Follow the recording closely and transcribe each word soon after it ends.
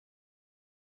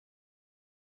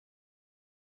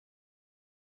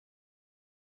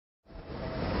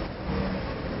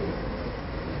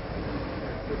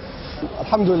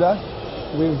Alhamdulillah,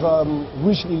 we've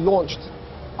recently launched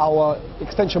our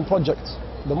extension project.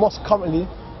 The mosque currently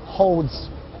holds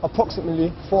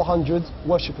approximately 400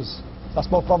 worshippers. That's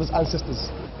both brothers and sisters.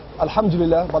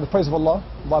 Alhamdulillah, by the praise of Allah,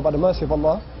 by the mercy of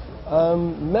Allah,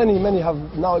 many have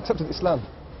now accepted Islam,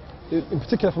 in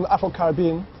particular from the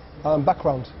Afro-Caribbean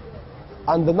background.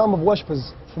 And the number of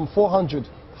worshippers from 400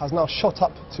 has now shot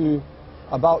up to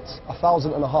about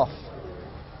 1,500.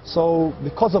 So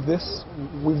because of this,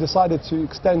 we've decided to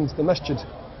extend the masjid.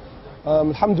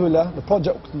 Alhamdulillah, the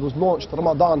project was launched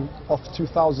Ramadan of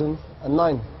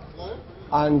 2009.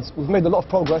 And we've made a lot of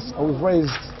progress and we've raised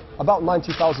about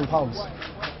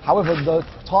 £90,000. However, the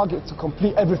target to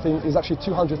complete everything is actually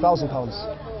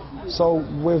 £200,000. So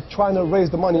we're trying to raise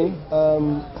the money,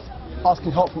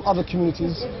 asking help from other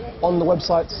communities on the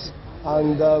websites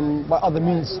and by other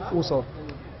means also.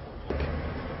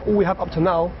 All we have up to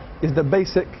now is the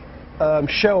basic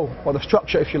shell or the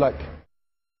structure, if you like.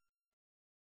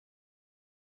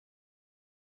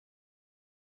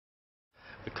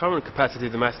 The current capacity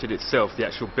of the masjid itself, the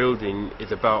actual building,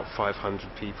 is about 500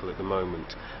 people at the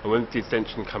moment. And with the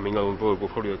extension coming on board, we'll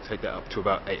probably take that up to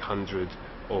about 800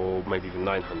 or maybe even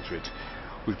 900.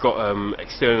 We've got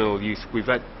external use. We've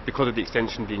had, because of the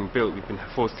extension being built, we've been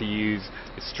forced to use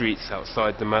the streets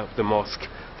outside the mosque,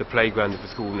 the playground of the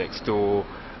school next door,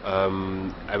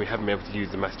 and we haven't been able to use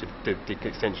the masjid, the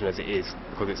extension as it is,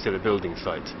 because it's still a building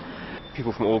site.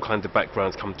 People from all kinds of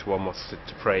backgrounds come to our mosque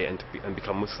to pray and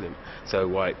become Muslim. So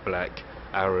white, black,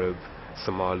 Arab,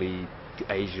 Somali,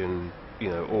 Asian, you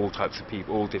know, all types of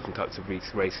people, all different types of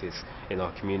races in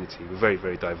our community. We're very,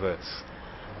 very diverse.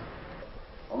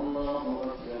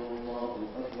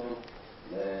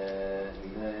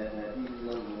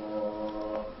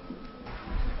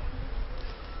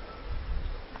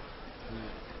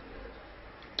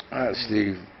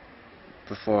 Actually,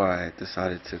 before I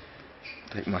decided to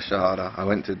take my shahada, I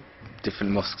went to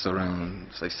different mosques around,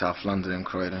 say, South London and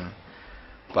Croydon,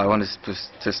 but I wanted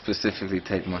to specifically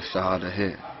take my shahada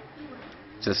here,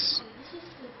 just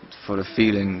for the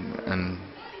feeling and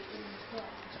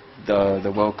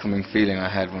the welcoming feeling I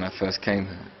had when I first came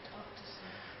here.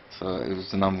 So it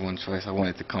was the #1 choice. I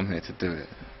wanted to come here to do it.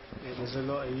 Yeah, there's a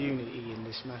lot of unity in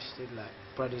this masjid. Like,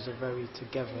 brothers are very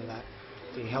together. Like,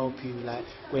 they help you. Like,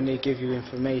 when they give you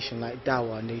information like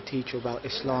dawah and they teach you about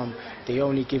Islam, they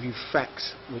only give you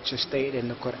facts which are stated in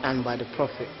the Quran by the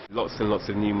Prophet. Lots and lots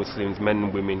of new Muslims, men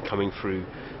and women, coming through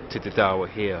to the dawah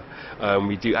here.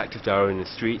 We do active dawah in the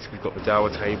streets. We've got the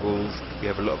dawah tables. We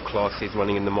have a lot of classes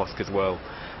running in the mosque as well.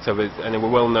 So and we're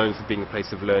well known for being a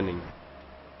place of learning.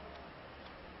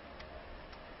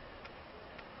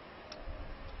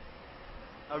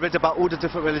 I read about all the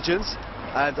different religions,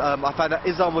 and I found that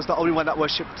Islam was the only one that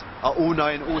worshipped an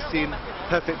all-knowing, all-seeing,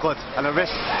 perfect God. And the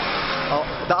rest,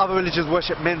 the other religions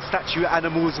worship men, statues,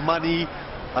 animals, money,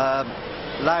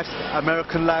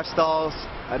 American lifestyles,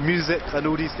 and music, and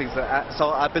all these things. So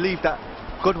I believe that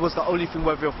God was the only thing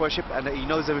worthy of worship, and that He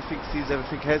knows everything, sees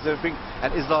everything, hears everything,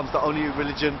 and Islam's the only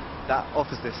religion that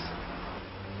offers this.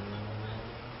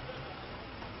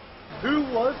 Who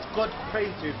was God praying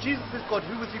to? If Jesus is God,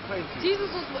 who was He praying to?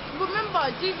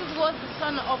 Remember, Jesus was the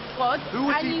Son of God,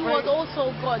 and He was also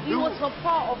God. He was a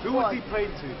part of God. Who was He praying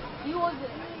to?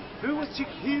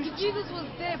 Jesus was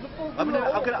there before we I'm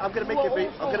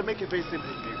gonna make it very simple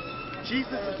for you.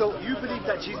 So you believe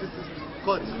that Jesus is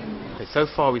God? Okay, so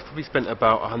far we've probably spent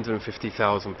about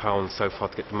 £150,000 so far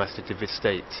to get the masjid to this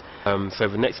state. So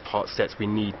the next part steps we'll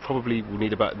need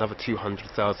about another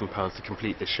 £200,000 to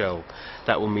complete the shell.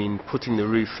 That will mean putting the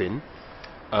roof in,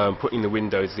 putting the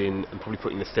windows in, and probably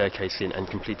putting the staircase in, and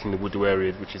completing the wood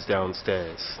area which is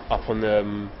downstairs. Up on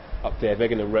the up there,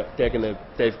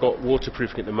 they've got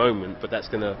waterproofing at the moment, but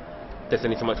there's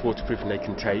only so much waterproofing they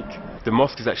can take. The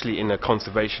mosque is actually in a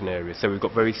conservation area, so we've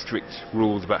got very strict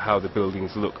rules about how the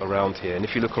buildings look around here. And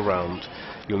if you look around,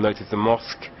 you'll notice the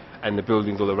mosque and the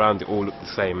buildings all around it all look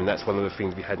the same, and that's one of the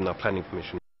things we had in our planning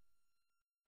permission.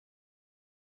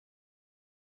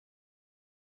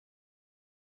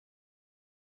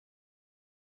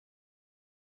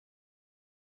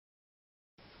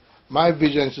 My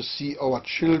vision is to see our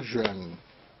children,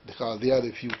 because they are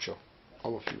the future,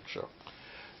 our future,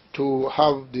 to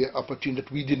have the opportunity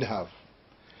that we didn't have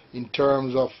in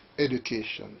terms of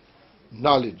education,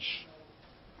 knowledge.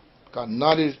 Because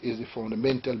knowledge is the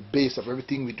fundamental base of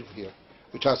everything we do here,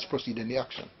 which has to proceed in the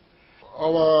action.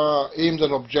 Our aims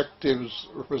and objectives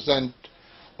represent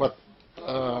what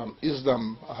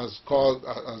Islam has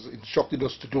instructed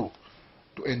us to do,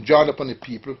 to enjoin upon the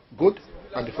people good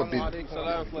and the forbidden.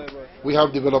 We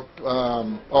have developed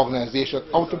organization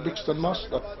out of Brixton Mosque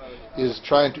that is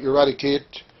trying to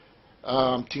eradicate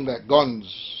things like guns,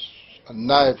 and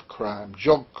knife crime,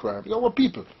 drug crime. They're our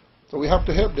people. So we have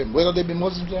to help them, whether they be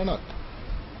Muslims or not.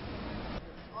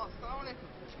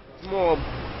 More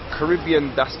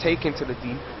Caribbean that's taken to the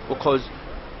deen, because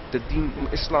the deen,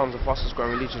 Islam's the fastest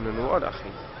growing religion in the world, I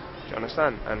think. Do you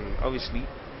understand? And obviously,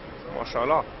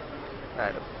 mashallah,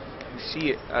 we see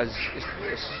it as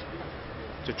it's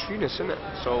the trueness, isn't it?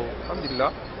 So,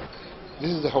 alhamdulillah.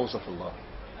 This is the house of Allah.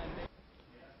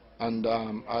 And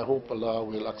I hope Allah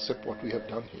will accept what we have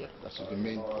done here. That is the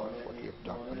main point, what we have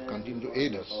done, and continue to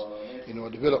aid us in our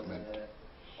development.